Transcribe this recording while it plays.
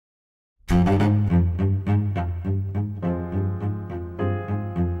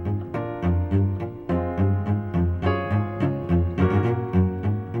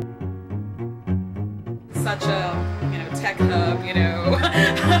such a, you know, tech hub, you know,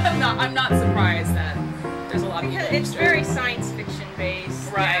 I'm not surprised that there's a lot of people. It's very science fiction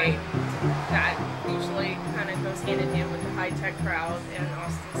based. Right. That usually kind of goes hand in hand with the high-tech crowd, and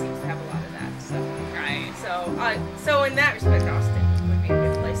Austin seems to have a lot of that. So, right. So in that respect, Austin would be a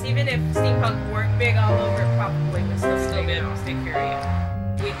good place. Even if steampunk weren't big all over, it probably would still be in Austin.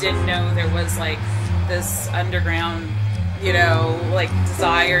 We didn't know there was like this underground, you know, like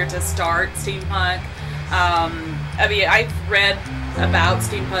desire to start steampunk. I mean, I've read about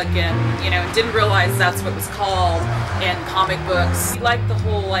steampunk and, you know, didn't realize that's what it was called in comic books. We like the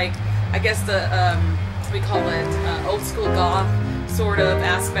whole, like, I guess the, we call it old school goth sort of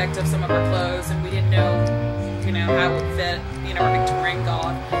aspect of some of our clothes, and we didn't know, you know, how it would fit, you know, our Victorian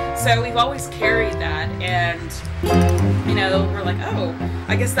goth. So we've always carried that, and, you know, we're like, oh,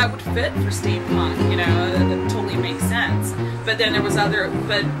 I guess that would fit for steampunk, you know, that totally makes sense. But then there was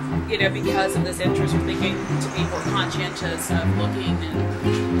but, you know, because of this interest, we're thinking to be more conscientious of looking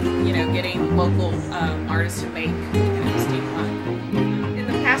and, you know, getting local artists to make, you know, steampunk. In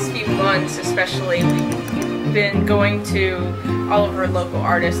the past few months, especially, we've been going to all of our local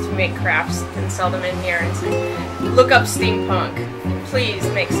artists who make crafts and sell them in here and say, look up steampunk. Please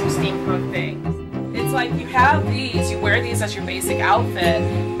make some steampunk things. It's like you have these, you wear these as your basic outfit,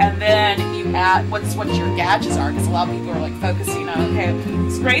 and then you add what your gadgets are, because a lot of people are like focusing on, okay,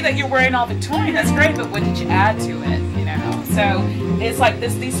 it's great that you're wearing all Victorian, that's great, but what did you add to it, you know? So it's like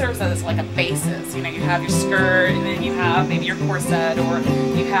these serves as like a basis, you know, you have your skirt, and then you have maybe your corset, or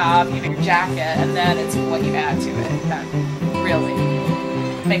you have, you know, your jacket, and then it's what you add to it that really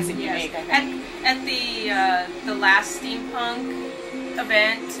makes it unique, I think. At the last steampunk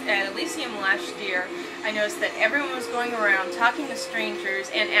event at Elysium last year, I noticed that everyone was going around talking to strangers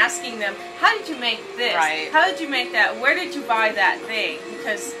and asking them, how did you make this? Right. How did you make that? Where did you buy that thing?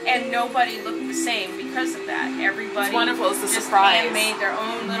 And nobody looked the same because of that. Everybody it's wonderful. It's a just surprise. handmade their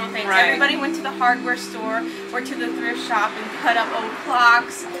own little things. Right. Everybody went to the hardware store or to the thrift shop and cut up old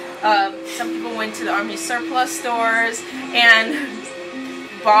clocks. Some people went to the army surplus stores and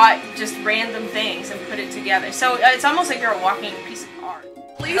bought just random things and put it together. So it's almost like you're a walking piece of art.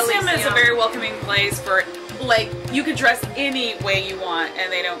 Elysium is a very welcoming place for, like, you can dress any way you want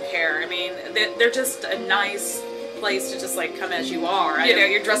and they don't care. I mean, they're just a nice place to just like come as you are. You know,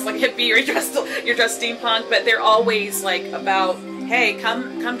 you're dressed like hippie or you're dressed steampunk, but they're always like about, hey,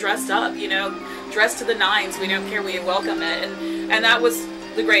 come dressed up, you know, dress to the nines. We don't care. We welcome it, and that was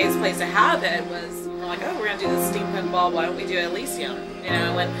the greatest place to have it. Was we're like, oh, we're gonna do this steampunk ball. Why don't we do Elysium? You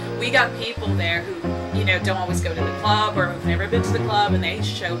know, and we got people there who, you know, don't always go to the club or have never been to the club, and they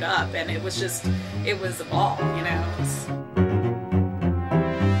showed up, and it was a ball, you know.